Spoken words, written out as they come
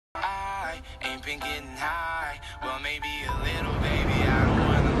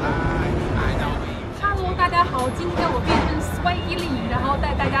Hello， 大家好，今天我变成 Swahili， 然后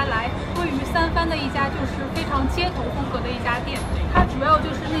带大家来位于三藩的一家就是非常街头风格的一家店。它主要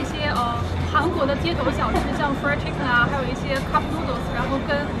就是那些韩国的街头小吃，像 fried chicken 啊，还有一些 cup noodles， 然后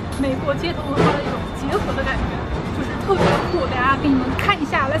跟美国街头文化的一种结合的感觉，就是特别酷。大家给你们看一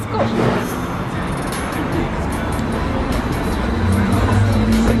下 ，Let's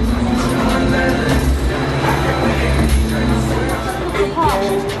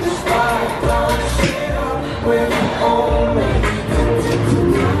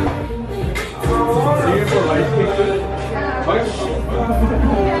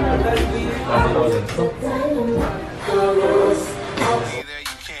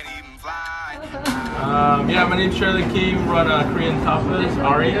my name's Charlie Kim. Run Korean Tapas,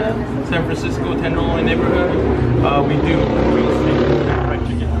 Aria, San Francisco Tenderloin neighborhood. We do Korean steak and fried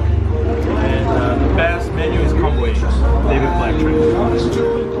chicken. And the best menu is combo eggs, David Black Trick.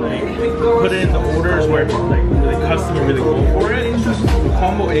 Like, put in the orders where like the customer really go for it. The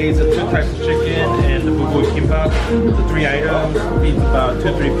combo eggs, the 2 types of chicken and the bulgogi kimbap. The 3 items feeds about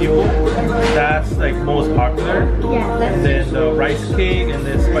 2-3 people. That's like most popular. Yeah, and then the rice cake and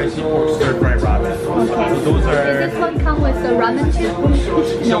then spicy pork stir fried ramen. Okay. So those are. Does this one come with the ramen too?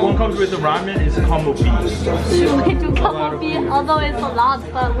 So one comes with the ramen. It's combo B. We do combo B, although it's a lot,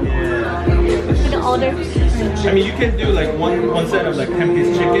 but we can order. I mean, you can do like one set of like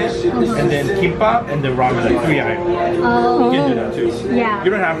 10-piece chicken, and then kimbap, and then ramen, like 3 items. Oh. You can do that too. Yeah.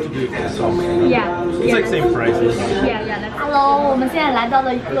 You don't have to do it yourself. Yeah. It's like same prices. Hello， 我们现在来到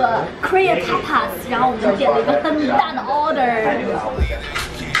了一个 Korean Tapas， 然后我们点了一个很大的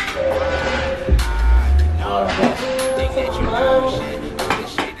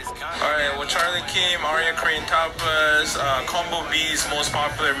order。Alright, well Charlie Kim, Aria Korea Tapas, Combo B's most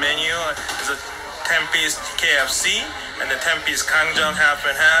popular menu is a 10-piece KFC and the 10-piece kangjang half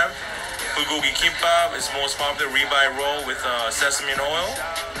and half. Bulgogi kimbap is most popular ribeye roll with sesame oil.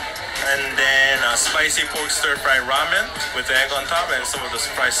 And then spicy pork stir-fried ramen with the egg on top and some of the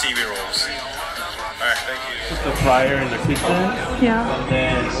fried seaweed rolls. Alright, thank you. Put the fryer in the kitchen. Yeah. And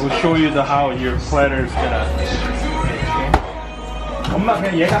then we'll show you how your platter is gonna.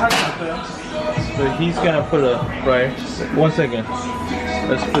 So he's gonna put a fryer. 1 second.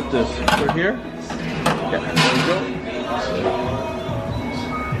 Let's put this over here. Yeah, there we go.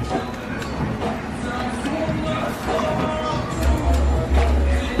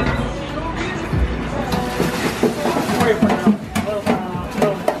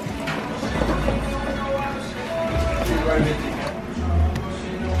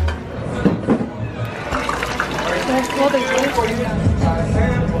它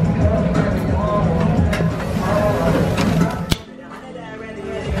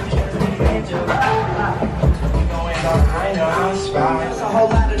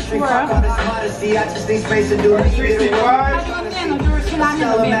这个面呢就是辛拉面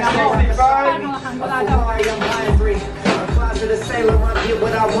的面，然后搭上了韩国辣椒。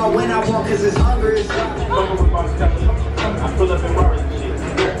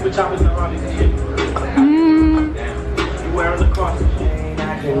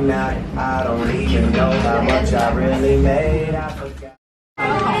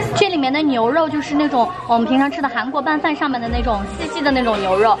这里面的牛肉就是那种我们平常吃的韩国拌饭上面的那种细细的那种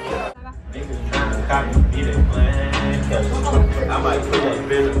牛肉。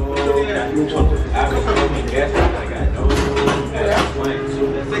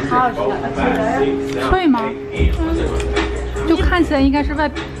好好吃，脆吗？就看起来应该是外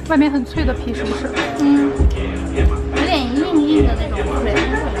面很脆的皮，是不是？有点硬硬的那种脆，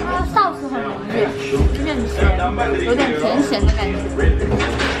它的 sauce 很浓郁，面咸，有点甜咸的感觉，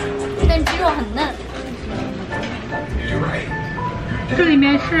但鸡肉很嫩。这里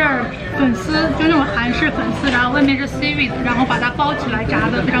面是粉丝，就那种韩式粉丝，然后外面是 seaweed， 然后把它包起来炸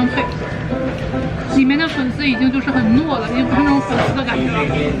的非常脆。里面的粉丝已经就是很糯了，已经不是那种粉丝的感觉了。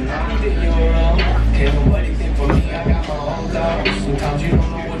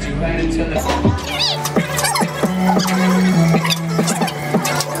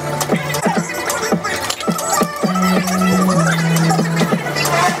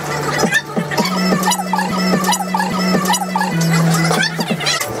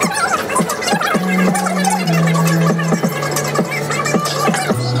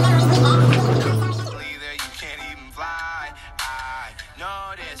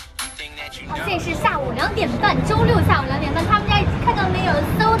现在是下午2点半，周6下午2点半，他们家看到没有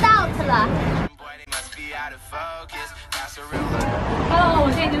 ，sold out 了。Hello， 我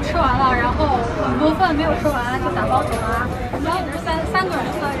现在已经吃完了，然后很多饭没有吃完就打包走了。然后我们是三个人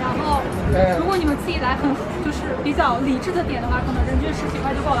份，然后如果自己来就是比较理智的点的话，可能人均10几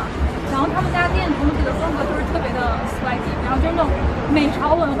块就够了。然后他们家店整体的风格都是特别的 swaggy， 然后就是那种美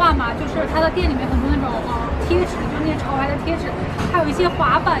潮文化嘛，就是它的店里面很多那种贴纸，就是那潮牌的贴纸，还有一些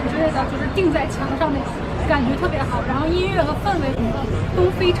滑板之类的，就是钉在墙上那种，感觉特别好。然后音乐和氛围都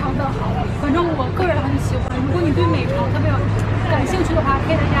非常的好，反正我个人很喜欢。如果你对美潮特别感兴趣的话，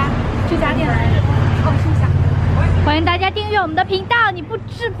可以来这家店来尝试一下。欢迎大家订阅我们的频道，你不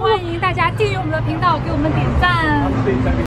知不欢迎大家订阅我们的频道，给我们点赞。